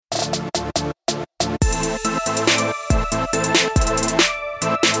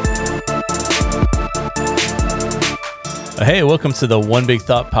Hey, welcome to the One Big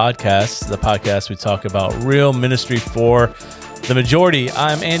Thought podcast, the podcast we talk about real ministry for the majority.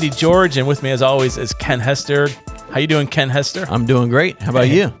 I'm Andy George, and with me as always is Ken Hester. How you doing, Ken Hester? I'm doing great. How about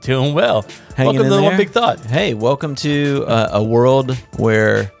you? Doing well. Hanging welcome to the there? One Big Thought. Hey, welcome to a world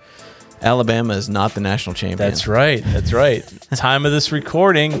where Alabama is not the national champion. That's right. That's right. Time of this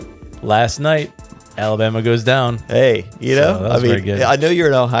recording, last night, Alabama goes down. Hey, you know, that was very good. I know you're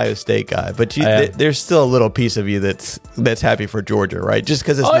an Ohio State guy, but there's still a little piece of you that's happy for Georgia, right? Just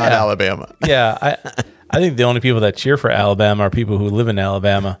because it's not Alabama. Yeah, I think the only people that cheer for Alabama are people who live in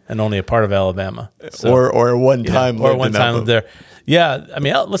Alabama and only a part of Alabama, so, or one time lived there. Yeah, I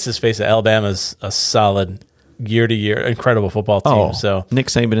mean, let's just face it, Alabama's a solid year-to-year incredible football team. Oh, so Nick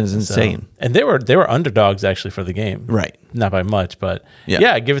Saban is insane, and they were underdogs actually for the game, right? Not by much, but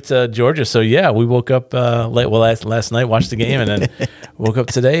yeah, give it to Georgia. So yeah, we woke up late. Well, last night watched the game, and then woke up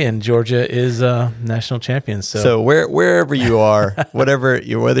today, and Georgia is national champions. So wherever you are, whether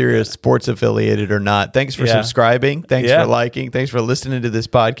you're sports affiliated or not, thanks for subscribing, thanks for liking, thanks for listening to this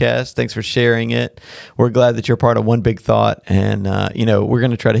podcast, thanks for sharing it. We're glad that you're part of One Big Thought, and we're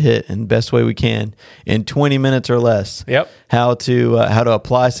going to try to hit in the best way we can in 20 minutes or less. Yep. How to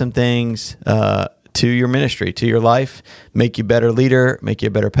apply some things to your ministry, to your life, make you a better leader, make you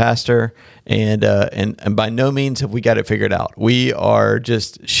a better pastor, and by no means have we got it figured out. We are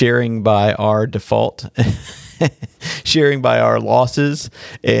just sharing by our default, sharing by our losses,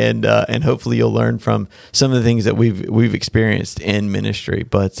 and hopefully you'll learn from some of the things that we've experienced in ministry.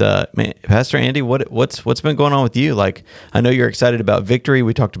 But man, Pastor Andy, what's been going on with you? Like, I know you're excited about victory.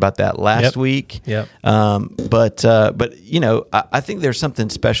 We talked about that last week. Yep. But I think there's something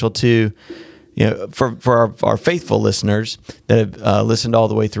special too. For our faithful listeners that have listened all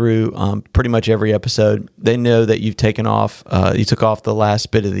the way through pretty much every episode, they know that you've taken off. You took off the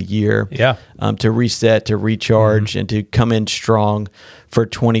last bit of the year, to reset, to recharge, and to come in strong for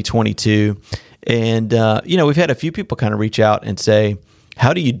 2022. And we've had a few people kind of reach out and say,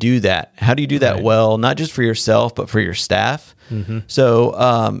 "How do you do that? How do you do that well? Not just for yourself, but for your staff." Mm-hmm.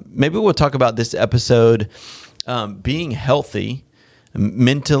 So maybe we'll talk about this episode, being healthy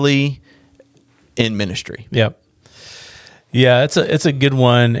mentally in ministry. Yep. Yeah, it's a good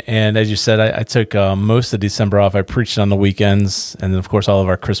one. And as you said, I took most of December off. I preached on the weekends, and then of course all of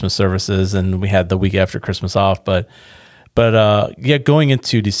our Christmas services, and we had the week after Christmas off. But going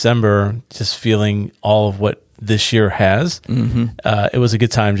into December, just feeling all of what this year has, it was a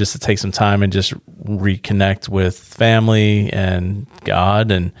good time just to take some time and just reconnect with family and God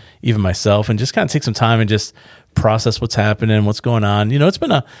and even myself, and just kind of take some time and just process what's happening, what's going on. It's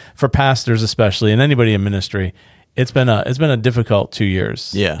been for pastors especially, and anybody in ministry, it's been a difficult 2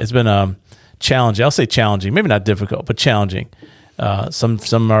 years. Yeah. It's been challenging. I'll say challenging, maybe not difficult, but challenging.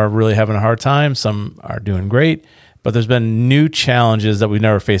 Some are really having a hard time. Some are doing great, but there's been new challenges that we've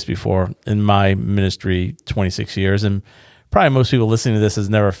never faced before in my ministry, 26 years. And probably most people listening to this has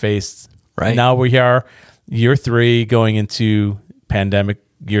never faced. Right. Now we are year 3 going into pandemic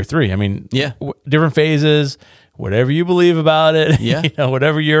year 3. I mean, different phases, whatever you believe about it,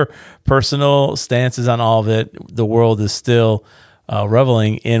 whatever your personal stance is on all of it, the world is still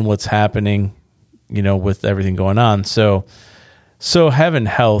reveling in what's happening, with everything going on. So having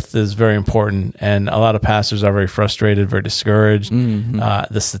health is very important, and a lot of pastors are very frustrated, very discouraged.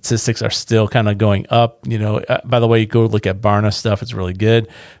 Mm-hmm. The statistics are still kind of going up. By the way, you go look at Barna stuff; it's really good,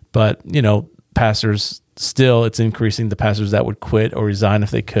 but pastors. Still, it's increasing the pastors that would quit or resign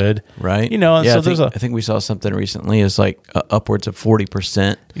if they could. Right. So I think we saw something recently. It's like upwards of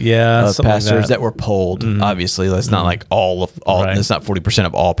 40%. Of pastors that were polled. Mm-hmm. Obviously, that's not like all. That's not 40%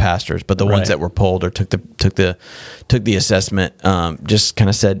 of all pastors, but the ones that were polled or took the assessment. Just kind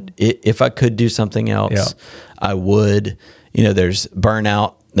of said, if I could do something else, I would. There's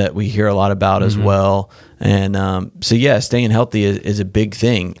burnout that we hear a lot about as well. And staying healthy is a big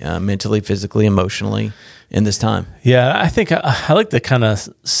thing, mentally, physically, emotionally in this time. Yeah, I think I like to kind of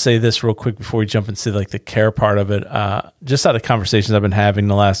say this real quick before we jump into like the care part of it. Just out of conversations I've been having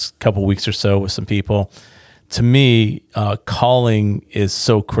the last couple of weeks or so with some people, to me, calling is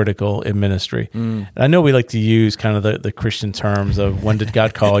so critical in ministry. And I know we like to use kind of the Christian terms of when did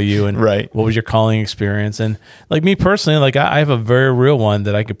God call you and what was your calling experience. And like me personally, like I have a very real one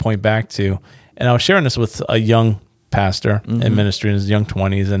that I could point back to. And I was sharing this with a young pastor in ministry in his young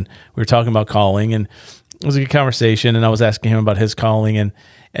 20s, and we were talking about calling, and it was a good conversation. And I was asking him about his calling and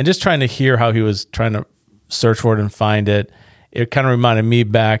just trying to hear how he was trying to search for it and find it. It kind of reminded me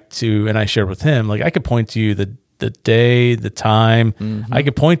back to, and I shared with him, like I could point to you the day, the time. I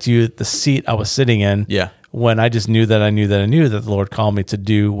could point to you the seat I was sitting in when I just knew that the Lord called me to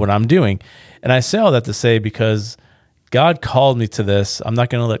do what I'm doing. And I say all that to say because God called me to this, I'm not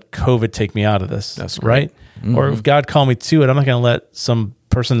going to let COVID take me out of this. That's great. Right. Or if God called me to it, I'm not going to let some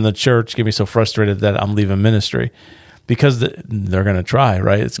person in the church get me so frustrated that I'm leaving ministry, because they're going to try,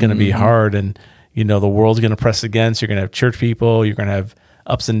 right? It's going to be hard, and the world's going to press against. You're going to have church people. You're going to have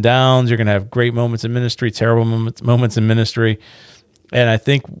ups and downs. You're going to have great moments in ministry, terrible moments in ministry. And I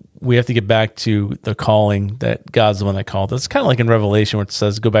think we have to get back to the calling that God's the one that called. It's kind of like in Revelation where it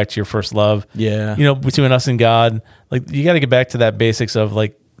says, go back to your first love. Yeah. Between us and God, like you got to get back to that basics of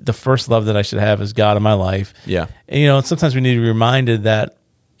like the first love that I should have is God in my life. Yeah. And sometimes we need to be reminded that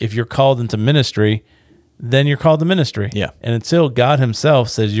if you're called into ministry, then you're called to ministry. Yeah. And until God himself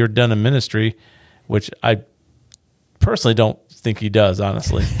says you're done in ministry, which I personally don't think he does,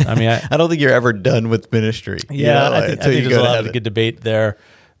 honestly. I mean, I don't think you're ever done with ministry. Yeah, I think there's a lot of good debate there.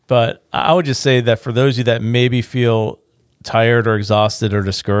 But I would just say that for those of you that maybe feel tired or exhausted or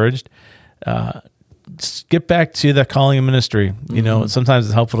discouraged, just get back to that calling of ministry. Sometimes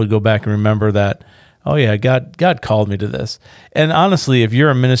it's helpful to go back and remember that, oh yeah, God called me to this. And honestly, if you're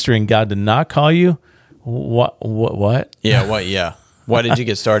a ministry and God did not call you, what? Yeah, what? Yeah. Why did you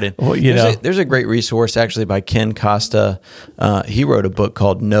get started? Well, there's a great resource actually by Ken Costa. He wrote a book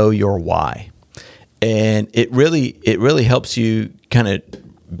called Know Your Why. And it really helps you kind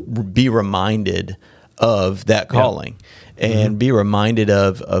of be reminded of that calling and be reminded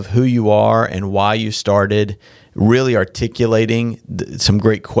of who you are and why you started, really articulating some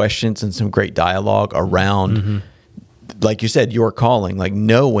great questions and some great dialogue around, like you said, your calling, like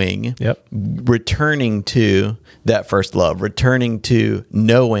knowing, returning to that first love, returning to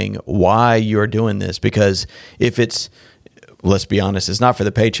knowing why you're doing this. Because if it's, let's be honest, it's not for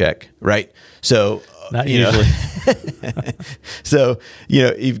the paycheck, right? So not usually. So,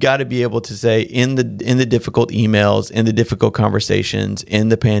 you've got to be able to say in the difficult emails, in the difficult conversations, in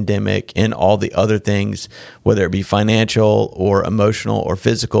the pandemic, in all the other things, whether it be financial or emotional or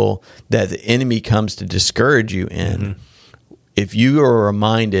physical, that the enemy comes to discourage you in. If you are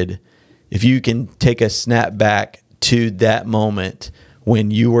reminded, if you can take a snap back to that moment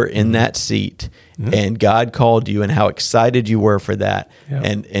when you were in that seat and God called you and how excited you were for that.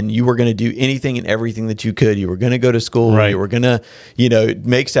 And you were going to do anything and everything that you could. You were going to go to school. Right. You were going to,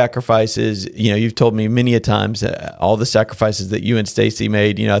 make sacrifices. You've told me many a times all the sacrifices that you and Stacy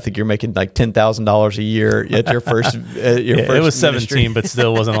made. I think you're making like $10,000 a year at your first, first it was 17, ministry. but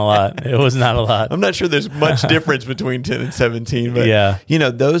still wasn't a lot. It was not a lot. I'm not sure there's much difference between 10 and 17,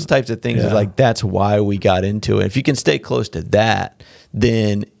 but those types of things is like, that's why we got into it. If you can stay close to that,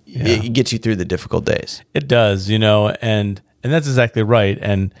 then it gets you through the difficult days. It does, and that's exactly right.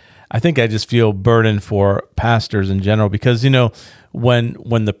 And I think I just feel burdened for pastors in general because,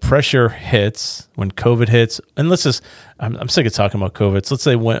 when the pressure hits, when COVID hits, and let's just, I'm sick of talking about COVID. So let's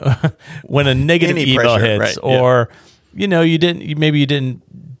say when a negative Any email pressure, hits, right, or, you didn't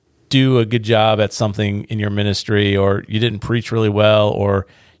do a good job at something in your ministry, or you didn't preach really well, or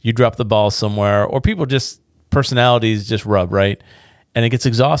you dropped the ball somewhere, or personalities just rub, right? And it gets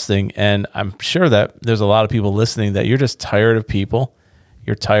exhausting. And I'm sure that there's a lot of people listening that you're just tired of people.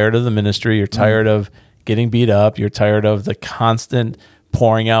 You're tired of the ministry. You're tired of getting beat up. You're tired of the constant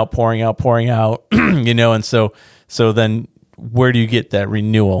pouring out, and so then where do you get that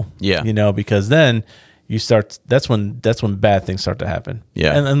renewal? Yeah. Because then you start, that's when bad things start to happen.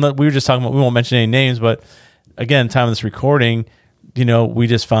 Yeah. And we were just talking about, we won't mention any names, but again, time of this recording, we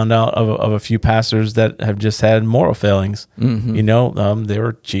just found out of a few pastors that have just had moral failings. They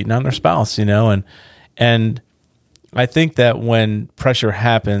were cheating on their spouse, and I think that when pressure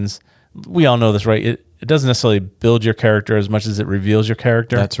happens, we all know this, right? It doesn't necessarily build your character as much as it reveals your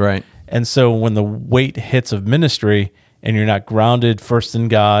character. That's right. And so when the weight hits of ministry and you're not grounded first in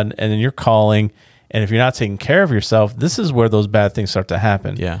God and then you're calling, and if you're not taking care of yourself, this is where those bad things start to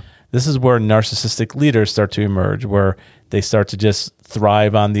happen. Yeah. This is where narcissistic leaders start to emerge, where they start to just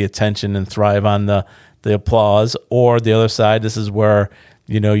thrive on the attention and thrive on the applause. Or the other side, this is where,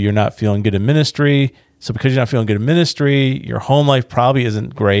 you're not feeling good in ministry. So because you're not feeling good in ministry, your home life probably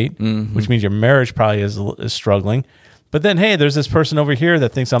isn't great, which means your marriage probably is struggling. But then, hey, there's this person over here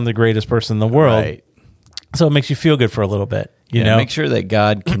that thinks I'm the greatest person in the world. Right. So it makes you feel good for a little bit, you know? Make sure that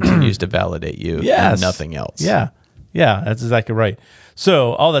God continues to validate you and nothing else. Yeah. Yeah, that's exactly right.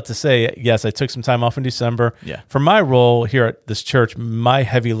 So all that to say, yes, I took some time off in December. Yeah. For my role here at this church, my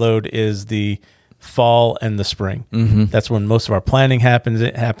heavy load is the fall and the spring. That's when most of our planning happens.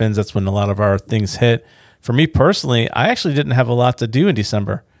 That's when a lot of our things hit. For me personally, I actually didn't have a lot to do in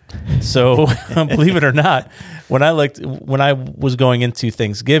December. So believe it or not, when I was going into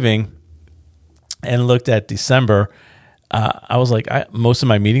Thanksgiving and looked at December, I was like, most of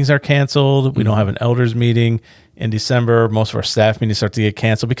my meetings are canceled. We don't have an elders meeting in December. Most of our staff meetings start to get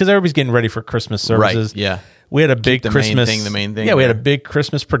canceled because everybody's getting ready for Christmas services. Right. Yeah. We had a big Christmas the main thing. Yeah, we had a big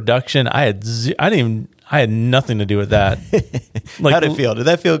Christmas production. I had nothing to do with that. Like, how'd it feel? Did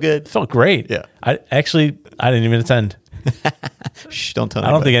that feel good? It felt great. Yeah. I didn't even attend. Shh, don't tell anybody.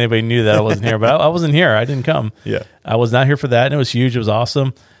 I don't think anybody knew that I wasn't here, but I wasn't here. I didn't come. Yeah. I was not here for that, and it was huge. It was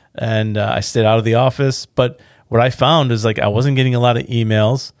awesome. And I stayed out of the office. But what I found is like I wasn't getting a lot of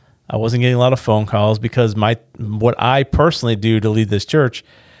emails. I wasn't getting a lot of phone calls because what I personally do to lead this church,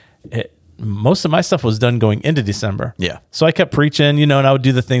 most of my stuff was done going into December. Yeah. So I kept preaching, and I would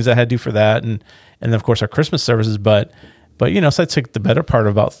do the things I had to do for that. And then of course our Christmas services, but so I took the better part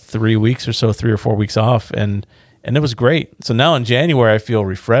of about 3 weeks or so, 3 or 4 weeks off, and it was great. So now in January I feel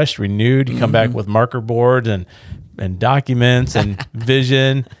refreshed, renewed. You come back with marker boards and documents and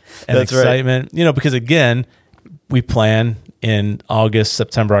vision and That's excitement, right. Because again, we plan in August,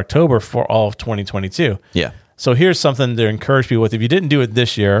 September, October for all of 2022. Yeah. So here's something to encourage people with. If you didn't do it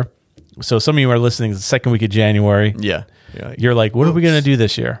this year, so some of you are listening the second week of January. Yeah. You're like, what are we going to do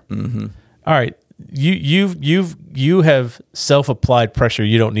this year? Mm-hmm. All right. You have self-applied pressure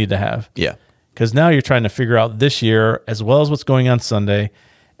you don't need to have. Yeah. Because now you're trying to figure out this year, as well as what's going on Sunday,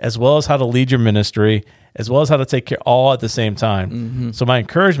 as well as how to lead your ministry, as well as how to take care all at the same time. Mm-hmm. So my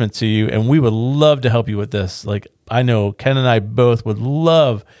encouragement to you, and we would love to help you with this. Like I know Ken and I both would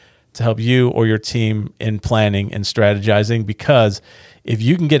love to help you or your team in planning and strategizing, because if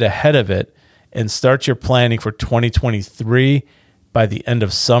you can get ahead of it and start your planning for 2023 by the end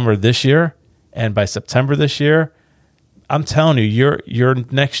of summer this year and by September this year, I'm telling you, your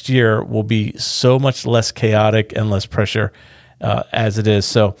next year will be so much less chaotic and less pressure as it is.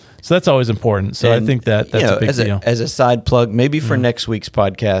 So that's always important. So I think that's a big deal. As a side plug, maybe for next week's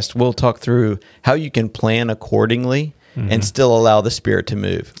podcast, we'll talk through how you can plan accordingly and still allow the Spirit to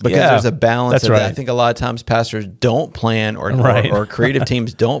move, because there's a balance of that. I think a lot of times pastors don't plan or creative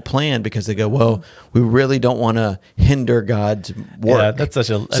teams don't plan because they go, well, we really don't want to hinder God's work. Yeah,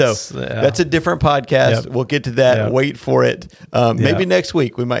 that's a different podcast. Yep. We'll get to that. Yep. Wait for it. Maybe next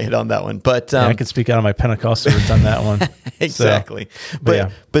week we might hit on that one. But I can speak out of my Pentecostal roots on that one. Exactly. So,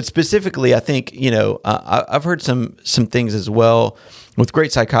 but specifically, I think, I've heard some things as well with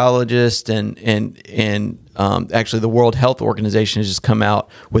great psychologists and actually the World Health Organization has just come out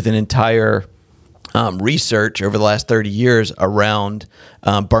with an entire research over the last 30 years around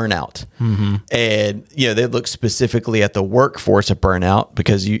burnout. Mm-hmm. And, they look specifically at the workforce of burnout,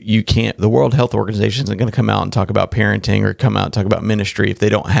 because you can't, the World Health Organization isn't going to come out and talk about parenting or come out and talk about ministry if they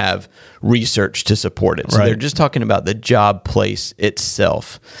don't have research to support it. So they're just talking about the job place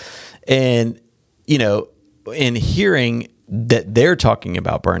itself. And, in hearing that they're talking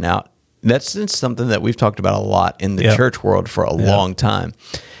about burnout, that's something that we've talked about a lot in the church world for a long time.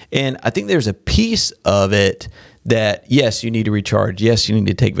 And I think there's a piece of it that, yes, you need to recharge. Yes, you need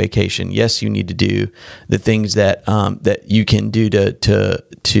to take vacation. Yes, you need to do the things that that you can do to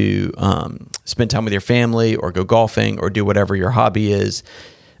spend time with your family or go golfing or do whatever your hobby is,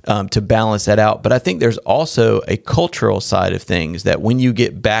 to balance that out. But I think there's also a cultural side of things that when you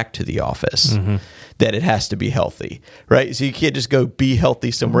get back to the office, that it has to be healthy, right? So you can't just go be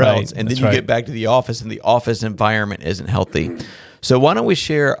healtally somewhere else, and then you get back to the office and the office environment isn't healthy. So why don't we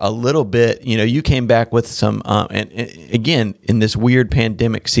share a little bit? You came back with some, and again, in this weird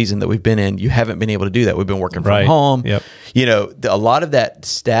pandemic season that we've been in, you haven't been able to do that. We've been working from home. Yep. A lot of that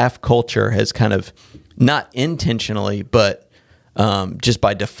staff culture has kind of, not intentionally, but just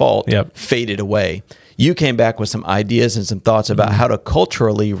by default, faded away. You came back with some ideas and some thoughts about how to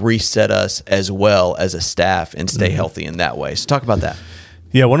culturally reset us as well as a staff and stay healthy in that way. So talk about that.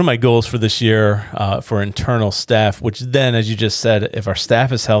 Yeah, one of my goals for this year for internal staff, which then, as you just said, if our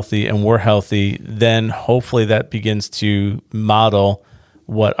staff is healthy and we're healthy, then hopefully that begins to model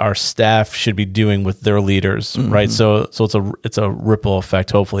what our staff should be doing with their leaders, right? So it's a ripple effect,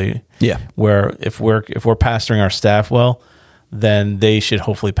 hopefully. Yeah. Where if we're pastoring our staff well, then they should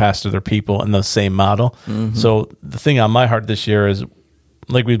hopefully pastor their people in the same model. So the thing on my heart this year is,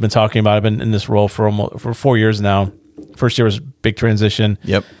 like we've been talking about, I've been in this role for 4 years now. First year was big transition.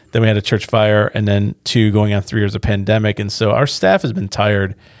 Yep. Then we had a church fire, and then 2 going on 3 years of pandemic. And so our staff has been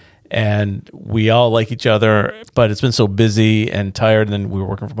tired, and we all like each other, but it's been so busy and tired. And then we were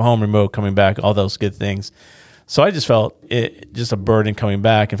working from home, remote, coming back, all those good things. So I just felt it just a burden coming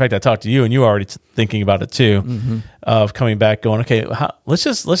back. In fact, I talked to you, and you were already thinking about it too, of coming back, going, okay, let's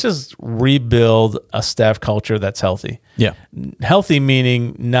just rebuild a staff culture that's healthy. Yeah, healthy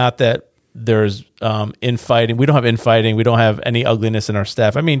meaning not that there's infighting. We don't have infighting. We don't have any ugliness in our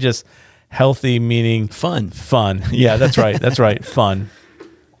staff. I mean, just Healthy meaning Fun. Yeah, that's right. That's right. Fun.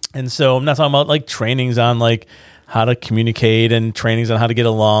 And so I'm not talking about like trainings on like how to communicate and trainings on how to get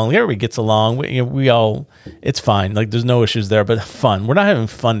along. Everybody gets along. We all, it's fine. Like there's no issues there, but fun. We're not having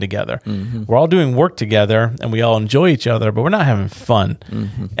fun together. We're all doing work together and we all enjoy each other, but we're not having fun.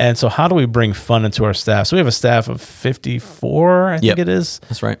 And so how do we bring fun into our staff? So we have a staff of 54, I think it is.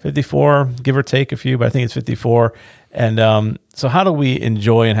 That's right. 54, give or take a few, but I think it's 54. And so how do we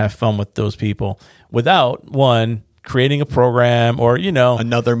enjoy and have fun with those people without, one, creating a program or,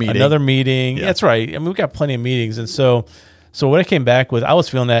 another meeting. Yeah. That's right. I mean, we've got plenty of meetings. And so what I came back with, I was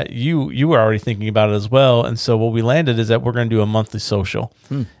feeling that you were already thinking about it as well. And so what we landed is that we're going to do a monthly social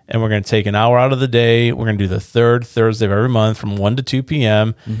and we're going to take an hour out of the day. We're going to do the third Thursday of every month from 1 to 2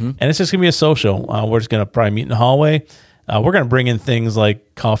 p.m. And it's just going to be a social. We're just going to probably meet in the hallway. We're going to bring in things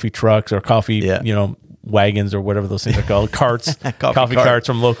like coffee trucks or coffee, wagons or whatever those things are called, carts, coffee carts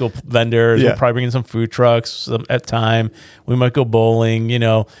from local vendors. We'll probably bring in some food trucks at time. We might go bowling,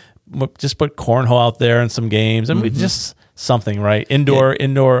 just put cornhole out there and some games. And we just something, right? Indoor.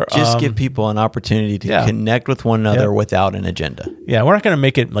 Just give people an opportunity to connect with one another without an agenda. Yeah, we're not going to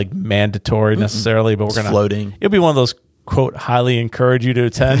make it like mandatory necessarily, but we're going to floating. It'll be one of those quote highly encourage you to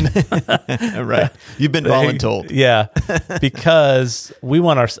attend. Right. You've been voluntold. Yeah. Because I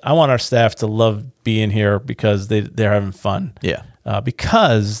want our staff to love being here because they're having fun. Yeah.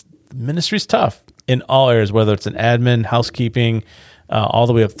 Because ministry's tough in all areas, whether it's an admin, housekeeping, all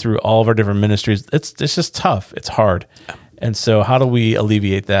the way up through all of our different ministries. It's just tough. It's hard. And so how do we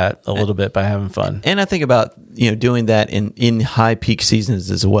alleviate that a little bit by having fun? And I think about, doing that in high peak seasons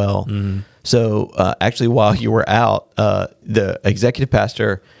as well. So actually, while you were out, the executive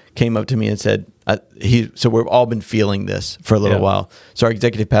pastor came up to me and said, so we've all been feeling this for a little while. So our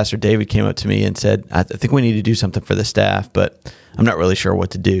executive pastor, David, came up to me and said, I think we need to do something for the staff, but I'm not really sure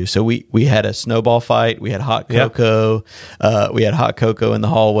what to do. So we had a snowball fight. We had hot cocoa. We had hot cocoa in the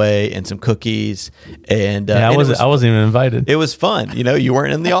hallway and some cookies. And I wasn't even invited. It was fun. You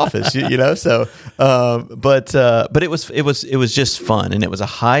weren't in the office, so, but it was just fun. And it was a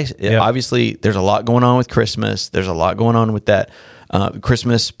high, obviously there's a lot going on with Christmas. There's a lot going on with that.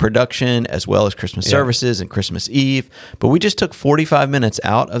 Christmas production as well as Christmas services and Christmas Eve. But we just took 45 minutes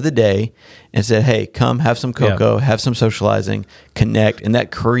out of the day and said, hey, come have some cocoa, have some socializing, connect. And that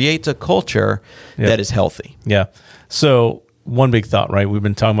creates a culture that is healthy. Yeah. So one big thought, right? We've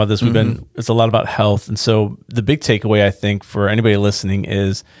been talking about this. It's a lot about health. And so the big takeaway, I think, for anybody listening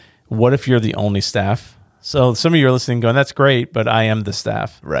is, what if you're the only staff? So some of you are listening going, that's great, but I am the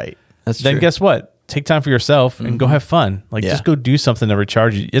staff. Right. That's then true. Guess what? Take time for yourself and go have fun. Just go do something to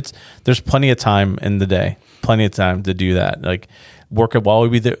recharge you. There's plenty of time in the day, plenty of time to do that. Like work will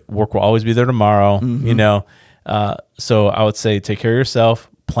always be there tomorrow, so I would say take care of yourself,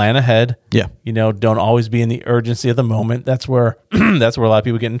 plan ahead. Yeah. Don't always be in the urgency of the moment. That's where a lot of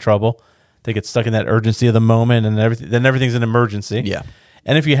people get in trouble. They get stuck in that urgency of the moment and then everything's an emergency. Yeah.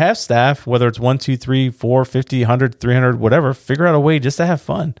 And if you have staff, whether it's 1, 2, 3, 4, 50, 100, 300, whatever, figure out a way just to have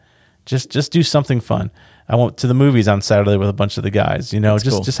fun. Just do something fun. I went to the movies on Saturday with a bunch of the guys,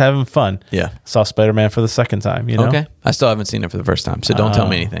 just having fun. Yeah. Saw Spider-Man for the second time, Okay. I still haven't seen it for the first time, so don't tell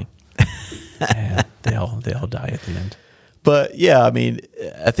me anything. Man, they all die at the end. But yeah, I mean,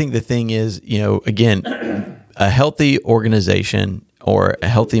 I think the thing is, again, a healthy organization or a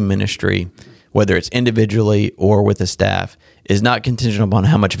healthy ministry, whether it's individually or with a staff, is not contingent upon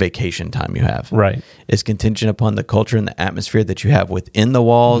how much vacation time you have. Right. It's contingent upon the culture and the atmosphere that you have within the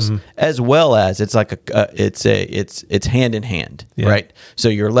walls, as well as it's like it's hand in hand, right? So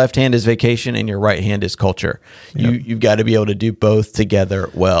your left hand is vacation and your right hand is culture. Yep. You've got to be able to do both together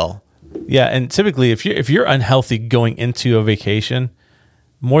well. Yeah, and typically if you're unhealthy going into a vacation,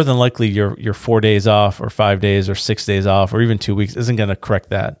 more than likely your 4 days off or 5 days or 6 days off or even 2 weeks isn't going to correct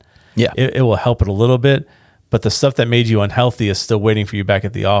that. Yeah. It will help it a little bit, but the stuff that made you unhealthy is still waiting for you back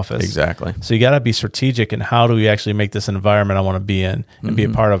at the office. Exactly. So you got to be strategic in how do we actually make this an environment I want to be in and be a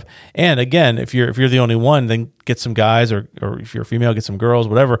part of. And again, if you're the only one, then get some guys or if you're a female, get some girls,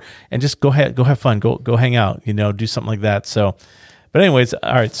 whatever, and just go have fun, go hang out, do something like that. So, but anyways,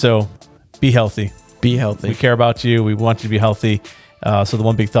 all right. So be healthy. Be healthy. We care about you. We want you to be healthy. So the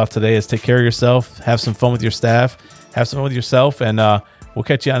one big thought today is take care of yourself, have some fun with your staff, have some fun with yourself, and we'll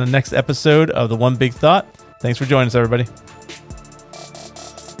catch you on the next episode of The One Big Thought. Thanks for joining us, everybody.